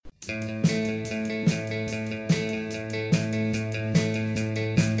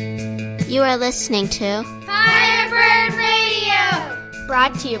You are listening to Firebird Radio,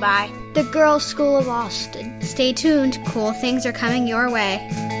 brought to you by the Girls School of Austin. Stay tuned, cool things are coming your way.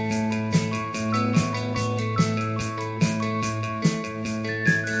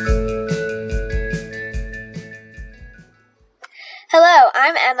 Hello,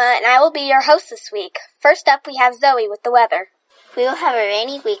 I'm Emma, and I will be your host this week. First up, we have Zoe with the weather. We will have a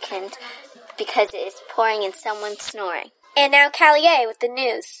rainy weekend because it is pouring and someone's snoring. And now Callie with the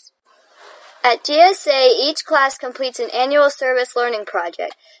news. At GSA, each class completes an annual service learning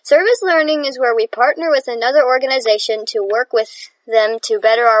project. Service learning is where we partner with another organization to work with them to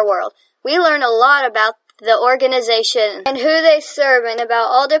better our world. We learn a lot about the organization and who they serve and about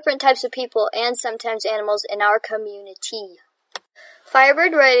all different types of people and sometimes animals in our community.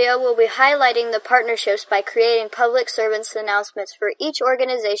 Firebird Radio will be highlighting the partnerships by creating public service announcements for each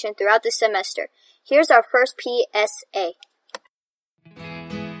organization throughout the semester. Here's our first PSA.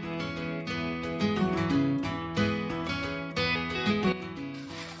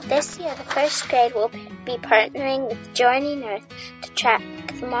 This year, the first grade will be partnering with Journey Earth to track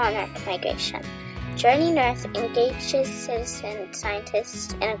the monarch migration. Journey Earth engages citizen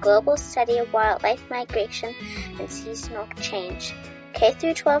scientists in a global study of wildlife migration and seasonal change.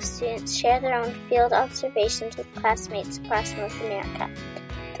 K-12 students share their own field observations with classmates across North America.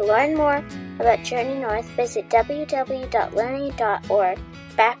 To learn more about Journey North, visit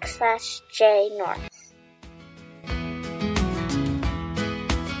www.learning.org/jnorth.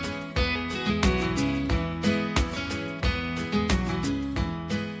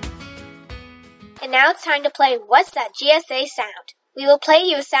 And now it's time to play What's That GSA Sound? We will play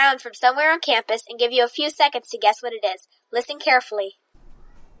you a sound from somewhere on campus and give you a few seconds to guess what it is. Listen carefully.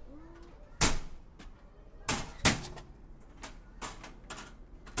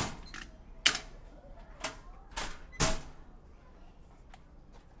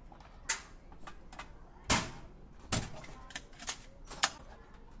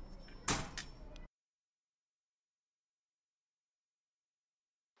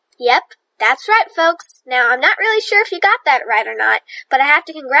 Yep, that's right, folks. Now, I'm not really sure if you got that right or not, but I have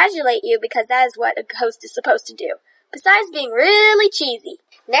to congratulate you because that is what a host is supposed to do, besides being really cheesy.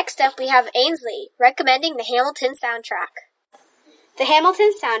 Next up, we have Ainsley, recommending the Hamilton soundtrack. The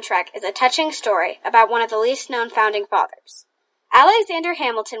Hamilton soundtrack is a touching story about one of the least-known founding fathers. Alexander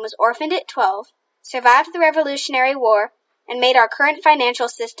Hamilton was orphaned at 12, survived the Revolutionary War, and made our current financial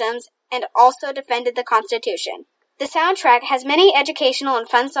systems, and also defended the Constitution. The soundtrack has many educational and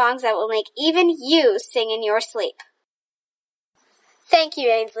fun songs that will make even you sing in your sleep. Thank you,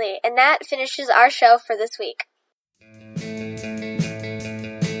 Ainsley, and that finishes our show for this week.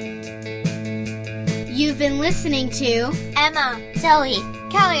 You've been listening to Emma, Zoe,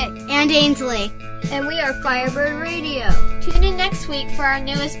 Callie, and Ainsley. And we are Firebird Radio. Tune in next week for our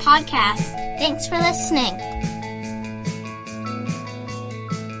newest podcast. Thanks for listening.